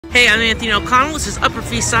Hey, I'm Anthony O'Connell. This is Upper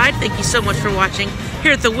East Side. Thank you so much for watching.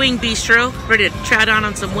 Here at the Wing Bistro, ready to try down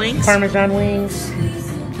on some wings. Parmesan wings,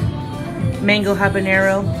 mango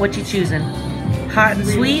habanero. What you choosing? Hot and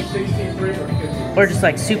sweet, or just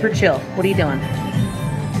like super chill? What are you doing?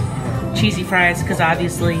 Cheesy fries, because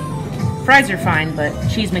obviously fries are fine, but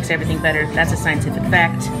cheese makes everything better. That's a scientific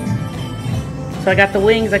fact. So I got the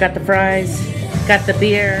wings, I got the fries, got the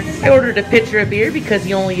beer. I ordered a pitcher of beer because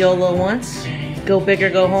you only YOLO once. Go big or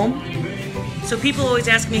go home. So people always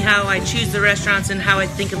ask me how I choose the restaurants and how I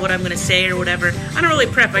think of what I'm gonna say or whatever. I don't really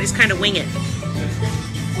prep, I just kind of wing it.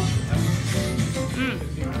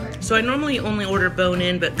 So I normally only order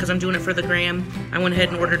bone-in, but because I'm doing it for the gram, I went ahead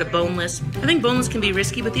and ordered a boneless. I think boneless can be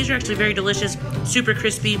risky, but these are actually very delicious, super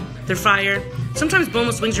crispy, they're fire. Sometimes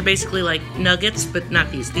boneless wings are basically like nuggets, but not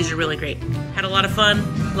these. These are really great. Had a lot of fun,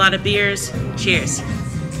 a lot of beers. Cheers.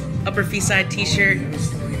 Upper East Side t-shirt.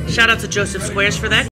 Shout out to Joseph Squares for that.